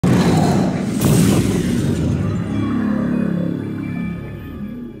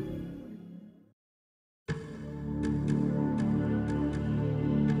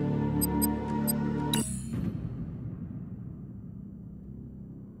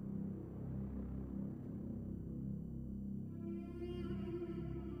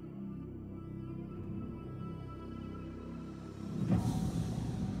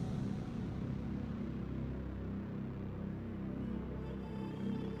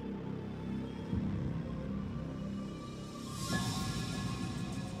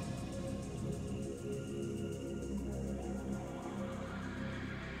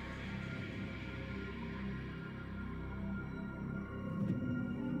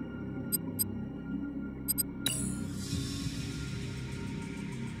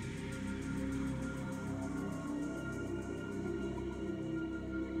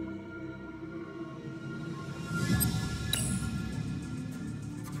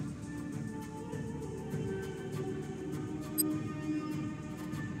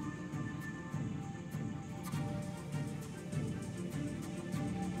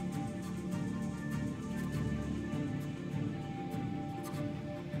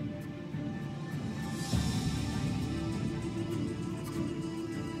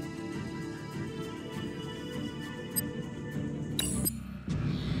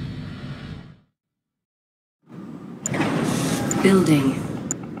Building.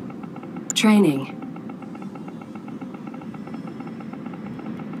 Training.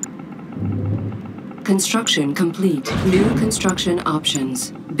 Construction complete. New construction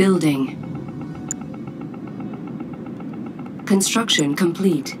options. Building. Construction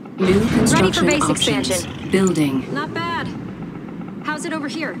complete. New construction Ready for base options. expansion. Building. Not bad. How's it over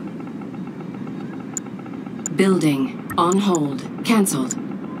here? Building. On hold. Cancelled.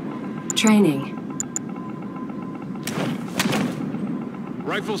 Training.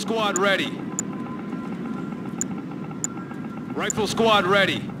 Rifle squad ready. Rifle squad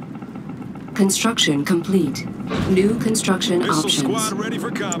ready. Construction complete. New construction Missile options. squad ready for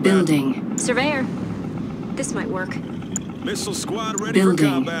combat. Building. Surveyor. This might work. Missile squad ready Building.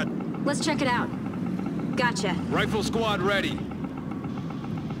 for combat. Let's check it out. Gotcha. Rifle squad ready.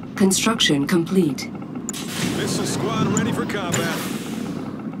 Construction complete. Missile squad ready for combat.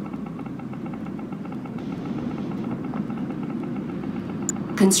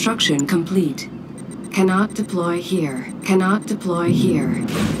 Construction complete. Cannot deploy here. Cannot deploy here.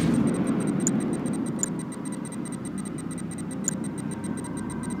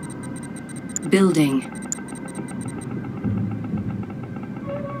 Building.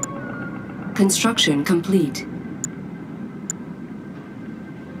 Construction complete.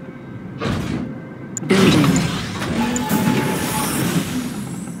 Building.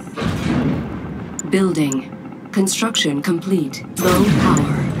 Building. Construction complete. Low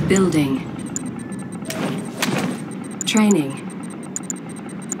power. Building. Training.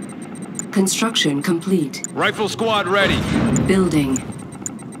 Construction complete. Rifle squad ready. Building.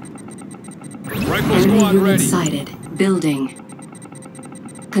 Rifle Enemy squad unit ready. sighted. Building.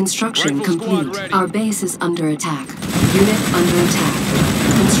 Construction Rifle squad complete. ready. Our base is under attack. Unit under attack.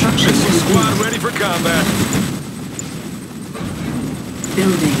 Construction Missile squad complete. ready for combat.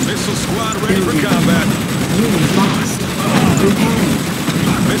 Building. Missile squad ready Building. for combat. Unit lost. Repairing.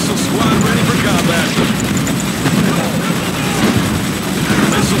 Missile squad ready for combat.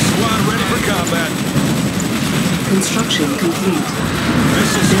 Missile squad ready for combat. Construction complete.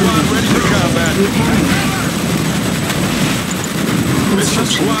 Missile squad ready for combat. Repairing. Missile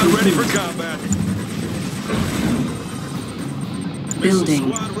Construction squad ready for complete. combat. Building.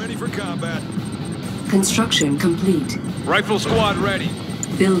 Missile squad ready for combat. Construction complete. Rifle squad ready.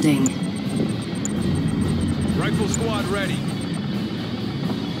 Building. Rifle squad ready.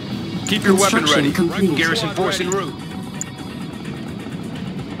 Keep your weapon Construction ready. complete. Garrison force en route.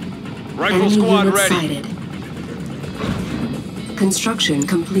 Rifle Enemy squad unit ready. sighted. Construction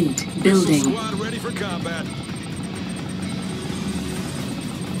complete. Missile Building. squad ready for combat.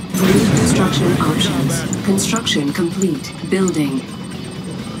 New construction options. Construction complete. Building.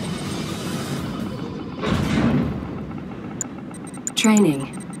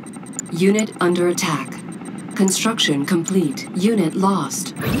 Training. Unit under attack. Construction complete. Unit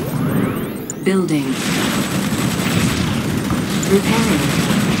lost. Building. Repairing.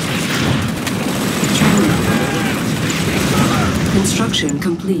 Training. Construction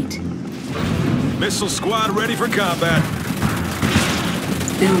complete. Missile squad ready for combat.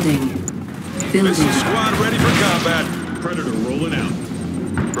 Building. Building. Missile squad ready for combat. Predator rolling out.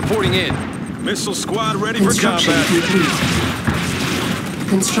 Reporting in. Missile squad ready for Construction combat. complete.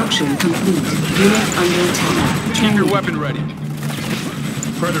 Construction complete. Unit under attack. Keep Training. your weapon ready.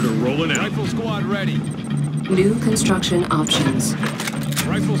 Predator rolling out. Rifle squad ready. New construction options.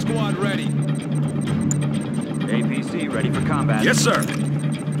 Rifle squad ready. APC ready for combat. Yes, sir.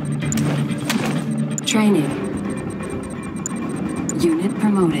 Training. Unit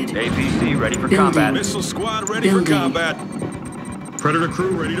promoted. APC ready for Building. combat. Missile squad ready Building. for combat. Predator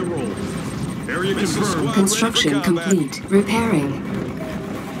crew ready to roll. Area Missile confirmed. squad Construction ready for combat. complete. Repairing.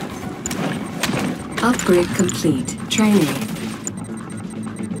 Upgrade complete. Training.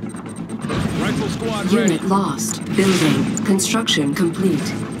 Rifle squad ready. Unit lost. Building. Construction complete.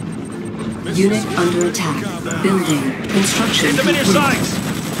 Missile Unit squad under ready for attack. combat. Building. Construction Get them in your complete. sights.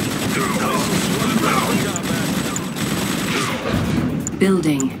 Missile squad ready for combat.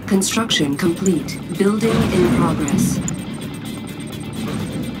 Building. Construction complete. Building in progress.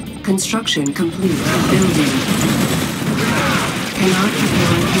 Construction complete. Building. Cannot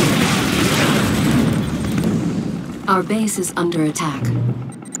deploy here. Our base is under attack.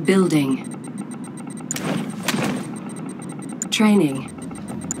 Building. Training.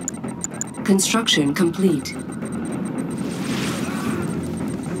 Construction complete.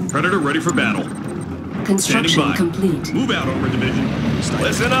 Predator ready for battle. Construction Standing by. complete. Move out, Armor Division.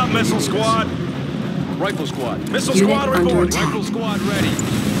 Listen up, missile squad. Rifle squad. Missile Unit squad under report. attack. Rifle squad ready.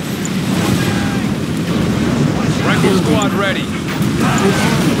 Rifle Building. squad ready.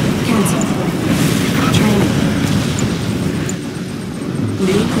 Repairing. Cancel. Training.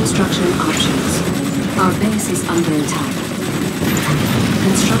 New construction options. Our base is under attack.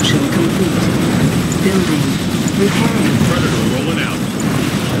 Construction complete. Building. Repairing. Predator rolling out.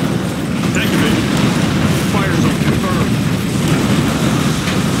 Tank division. Fire zone confirmed.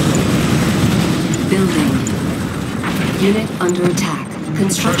 Building. Unit under attack.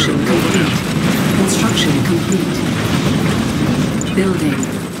 Construction complete. Construction complete. Building.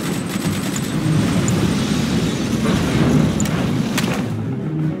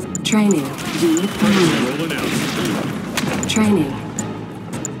 Training. Unit promoted. Rolling out. Training.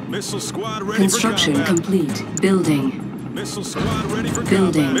 Missile squad ready Construction for combat. complete. Building. Missile squad ready for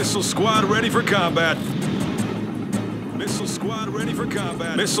Building. combat. Missile squad ready for combat. Missile squad ready for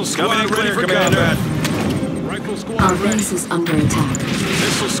combat. Missile squad ready for combat. Rifle Our squad ready. base is under attack.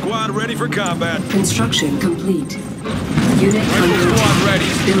 Missile squad ready for combat. Construction complete. Unit Rifle under squad attack. ready.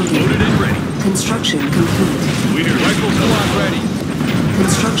 Building. Loaded and ready. Construction complete. We hear Rifle squad ready.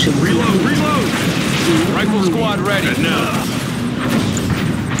 Construction Reload, complete. reload. Unit Rifle promoted. squad ready. And now.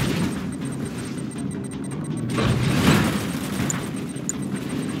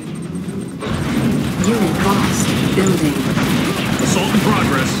 Unit lost. Building. Assault in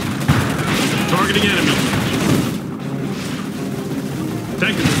progress. Targeting enemy.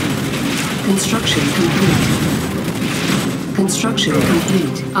 Tank division. Construction complete. Construction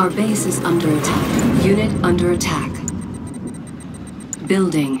complete. Our base is under attack. Unit under attack.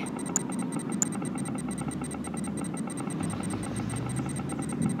 Building.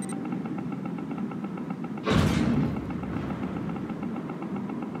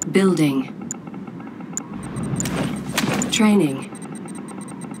 Building. Training.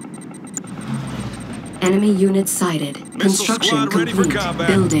 Enemy unit sighted. Construction squad ready for complete. combat.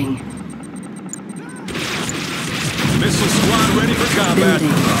 Building. Missile squad ready for combat.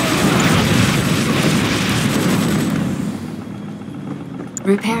 Building.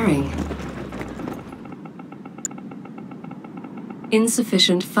 Repairing.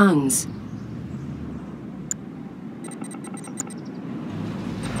 Insufficient funds.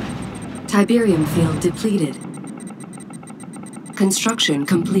 Tiberium field depleted. Construction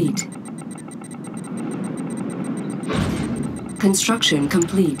complete. Construction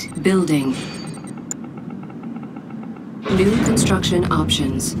complete. Building. New construction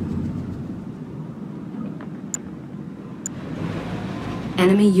options.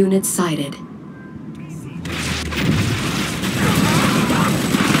 Enemy unit sighted.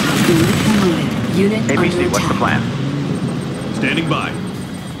 Unit promoted. Unit under ABC, what's the attack. plan? Standing by.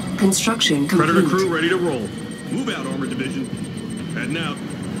 Construction complete. Predator crew ready to roll. Move out, Armored Division. Heading out.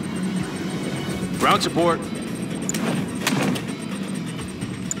 Ground support.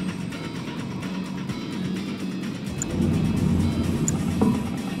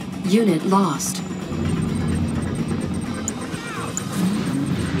 Unit lost.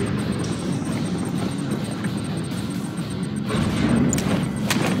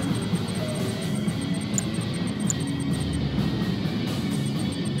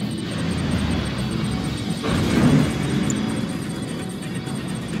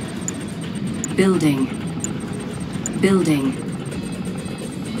 Building. Building.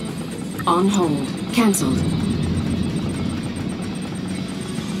 On hold. Cancelled.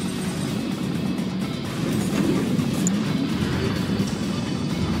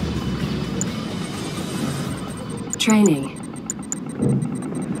 Training.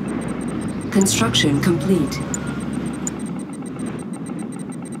 Construction complete.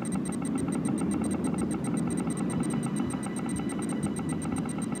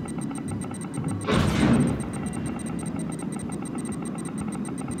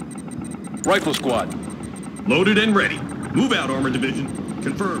 Rifle squad. Loaded and ready. Move out, Armored Division.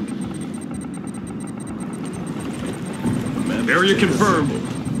 Confirmed. Area confirmed.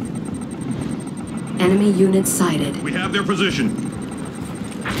 Enemy unit sighted. We have their position.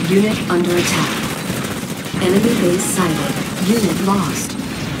 Unit under attack. Enemy base sighted. Unit lost.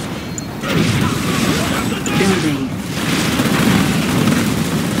 Building.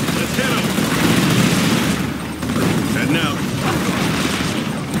 Let's hit them. Heading out.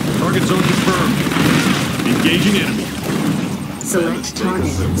 Target zone confirmed. Engaging enemy. Select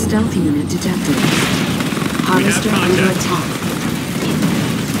target. Stealth unit detected. Harvester under contact. attack.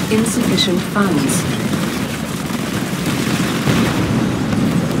 Insufficient funds.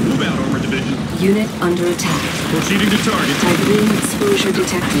 Move out, Armored Division. Unit under attack. Proceeding to target. Tiberium exposure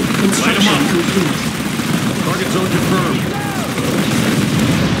detected. Construction up. complete. Target zone confirmed.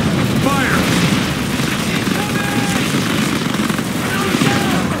 Fire!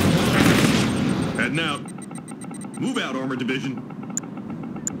 Heading out. Move out, Armored Division.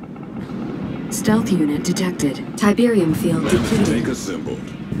 Stealth unit detected. Tiberium field depleted. Take assembled.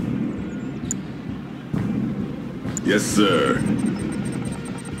 Yes, sir.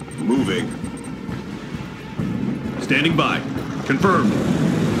 Moving. Standing by. Confirmed.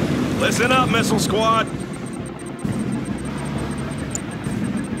 Listen up, missile squad.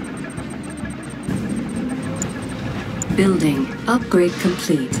 Building. Upgrade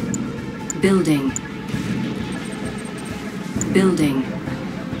complete. Building. Building.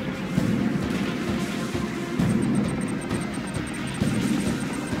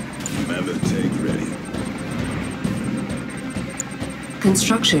 Mammoth tank ready.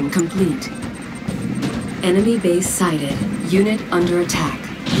 Construction complete. Enemy base sighted. Unit under attack.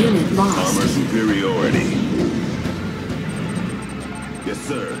 Unit lost. Armor superiority. Yes,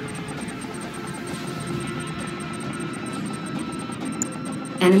 sir.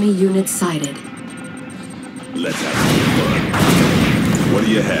 Enemy unit sighted. Let's have some fun. What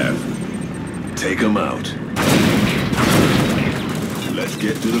do you have? Take them out. Let's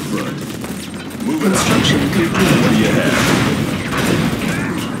get to the front. Move it out. Construction complete. What do you have?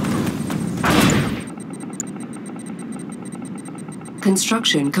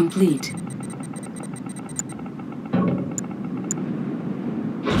 Construction complete.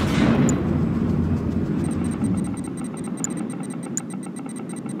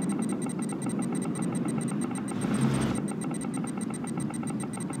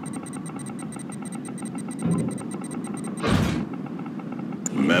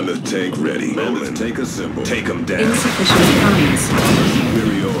 Mammoth tank ready. Mammoth tank assembled. Take them down. Insufficient funds.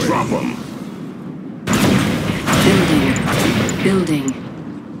 Superiority. Drop them. Building.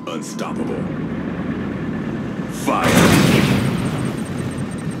 Building. Unstoppable. Fire.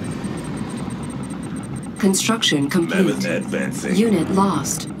 Construction complete. Mammoth advancing. Unit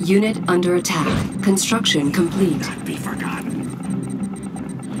lost. Unit under attack. Construction complete. Not be forgotten.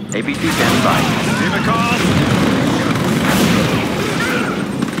 APC standing by. Give a call.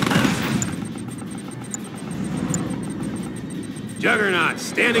 Juggernaut,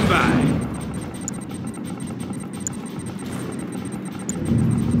 standing by.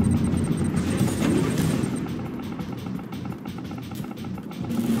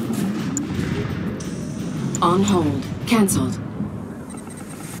 On hold. Cancelled.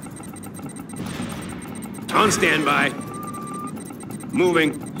 On standby.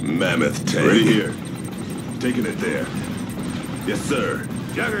 Moving. Mammoth tank. Ready here. Taking it there. Yes, sir.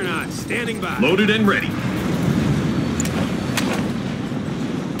 Juggernaut, standing by. Loaded and ready.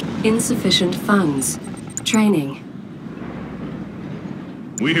 Insufficient funds. Training.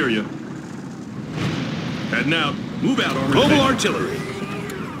 We hear you. Heading out. Move out, armor. Global tank. artillery.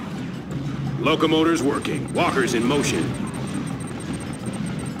 Locomotors working. Walkers in motion.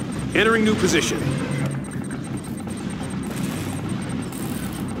 Entering new position.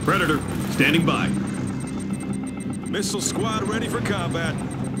 Predator, standing by. Missile squad ready for combat.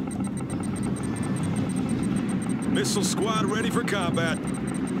 Missile squad ready for combat.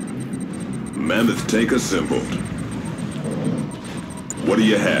 Mammoth tank assembled. What do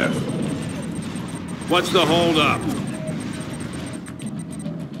you have? What's the hold up?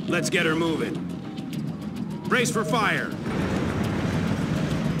 Let's get her moving. Brace for fire.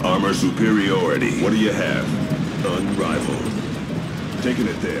 Armor superiority. What do you have? Unrivaled. Taking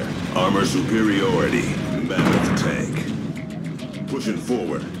it there. Armor superiority. Mammoth tank. Pushing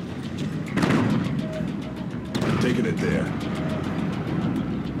forward. Taking it there.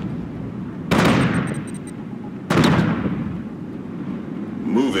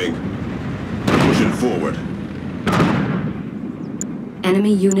 Moving. Pushing forward.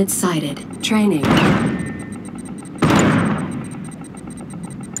 Enemy unit sighted. Training.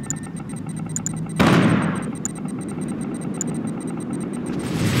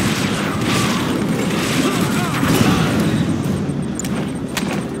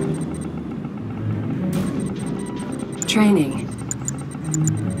 Training.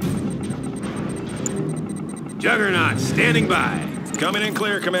 Juggernaut, standing by. Coming in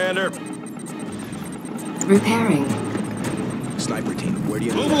clear, Commander. Repairing. Sniper team, where do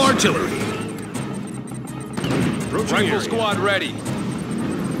you Global artillery. Rifle squad ready.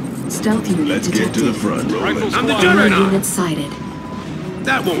 Stealth unit Let's detected. get to the front. Rifle I'm the squad Enemy Juggernaut. unit sighted.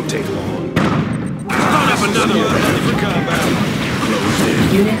 That won't take long. Start up another one. Ready for combat. Close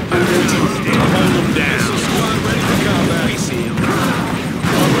in. Unit under attack. Hold them down. Squad ready for combat. We see him.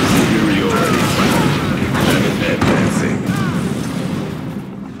 Armor superiority. Advancing.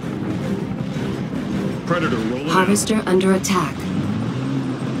 Predator rolling out. Harvester under attack.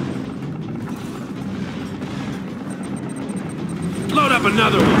 Load up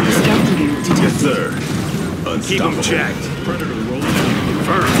another one. Stealth unit detected. Yes, sir. Unstoppable. Keep them checked. Predator rolling out.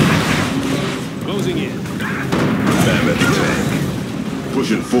 Confirmed. Closing in. Mammoth tank.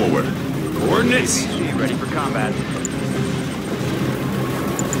 Pushing forward. Coordinates. APC ready for combat.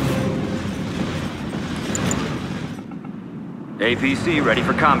 APC ready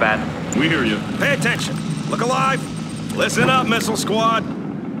for combat. We hear you. Pay attention. Look alive. Listen up, missile squad.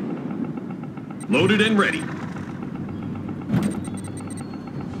 Loaded and ready.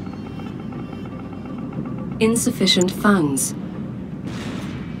 Insufficient funds.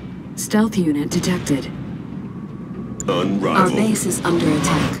 Stealth unit detected. Our Unrivaled. base is under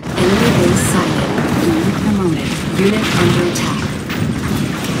attack. Enemy base sighted. Unit promoted. Unit under attack.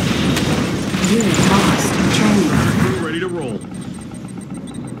 Unit lost. Training. Crew ready to roll.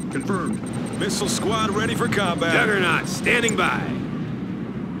 Confirmed. Missile squad ready for combat. Juggernaut standing by.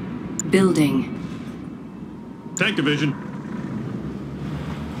 Building. Tank division.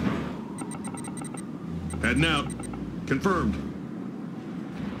 Heading out. Confirmed.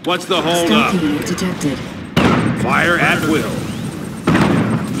 What's the hold Stealth up? unit detected. Fire at will.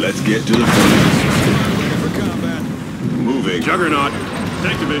 Let's get to the front. Ready for combat. Moving. Juggernaut.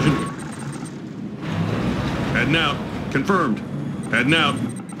 Tank division. Heading out. Confirmed. Heading out.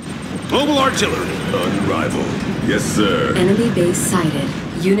 Mobile artillery. Unrivaled. Yes, sir. Enemy base sighted.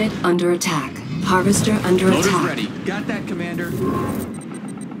 Unit under attack. Harvester under Loaders attack. ready. Got that, Commander.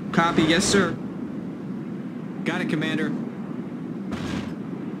 Copy, yes, sir. Got it, Commander.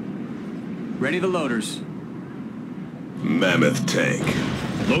 Ready the loaders. Mammoth tank.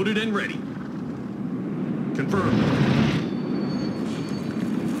 Loaded and ready. Confirmed.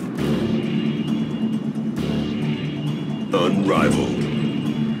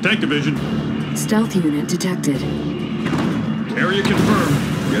 Unrivaled. Tank division. Stealth unit detected. Area confirmed.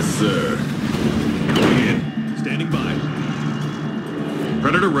 Yes, sir. Going in. Standing by.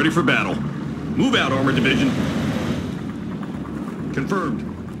 Predator ready for battle. Move out, armor division. Confirmed.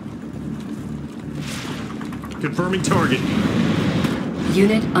 Confirming target.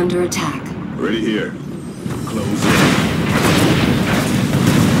 Unit under attack. Ready here. Close in.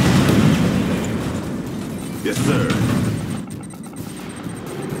 Yes, sir.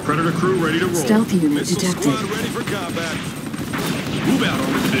 Predator crew ready to roll. Stealth unit Missile detected. squad ready for combat. Move out,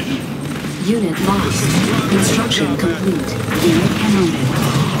 armor division. Unit lost. Construction complete. Unit promoted.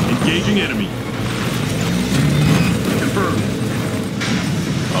 Engaging enemy. Confirmed.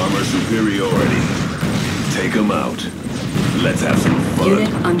 Armor superiority. Take them out. Let's have some fun.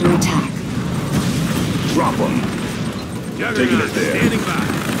 Unit under attack. Drop them. Taking it there. Standing by.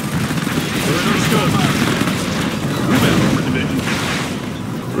 Predator scope. Move out, armor division.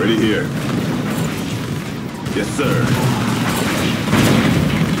 Ready here. Yes, sir.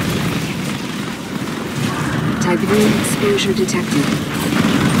 Tiberium exposure detected.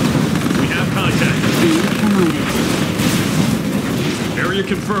 We have contact. Unit promoted. Area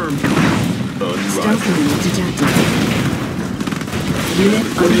confirmed. Stealth Unrivaled. unit detected. Unit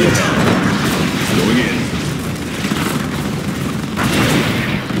under attack. Going in.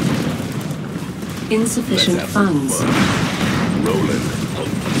 Insufficient Let's have some funds. fun. Rolling.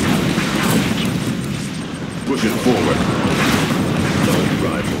 Pushing forward.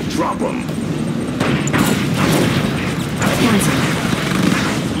 Unrivaled. Drop them. Cancel.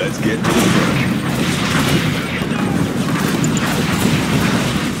 Let's get to the front.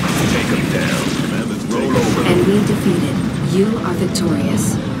 Take them down. Mammoth roll over. Enemy defeated. You are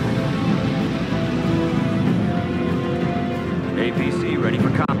victorious.